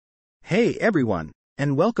Hey everyone,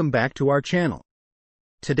 and welcome back to our channel.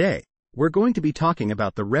 Today, we're going to be talking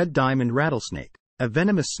about the red diamond rattlesnake, a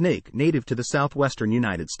venomous snake native to the southwestern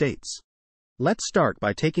United States. Let's start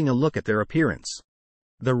by taking a look at their appearance.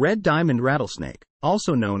 The red diamond rattlesnake,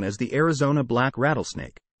 also known as the Arizona black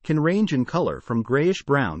rattlesnake, can range in color from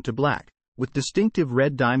grayish-brown to black, with distinctive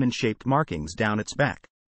red diamond-shaped markings down its back.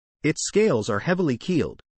 Its scales are heavily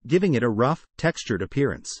keeled, giving it a rough, textured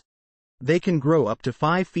appearance. They can grow up to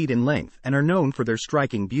 5 feet in length and are known for their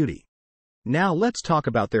striking beauty. Now let's talk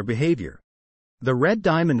about their behavior. The red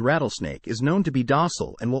diamond rattlesnake is known to be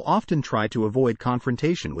docile and will often try to avoid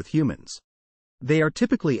confrontation with humans. They are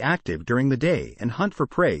typically active during the day and hunt for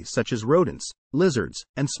prey such as rodents, lizards,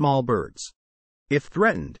 and small birds. If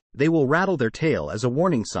threatened, they will rattle their tail as a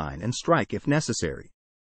warning sign and strike if necessary.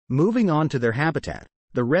 Moving on to their habitat,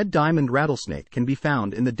 the red diamond rattlesnake can be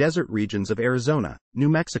found in the desert regions of Arizona, New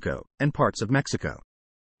Mexico, and parts of Mexico.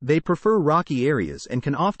 They prefer rocky areas and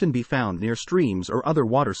can often be found near streams or other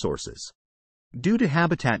water sources. Due to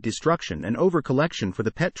habitat destruction and overcollection for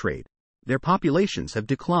the pet trade, their populations have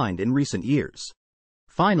declined in recent years.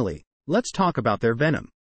 Finally, let's talk about their venom.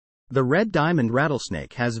 The red diamond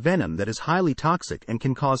rattlesnake has venom that is highly toxic and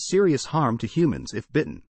can cause serious harm to humans if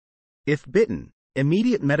bitten. If bitten,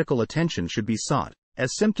 immediate medical attention should be sought,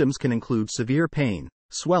 as symptoms can include severe pain,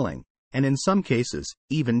 swelling, and in some cases,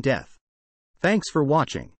 even death. Thanks for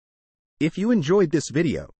watching. If you enjoyed this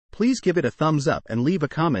video, please give it a thumbs up and leave a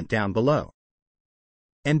comment down below.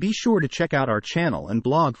 And be sure to check out our channel and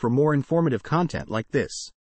blog for more informative content like this.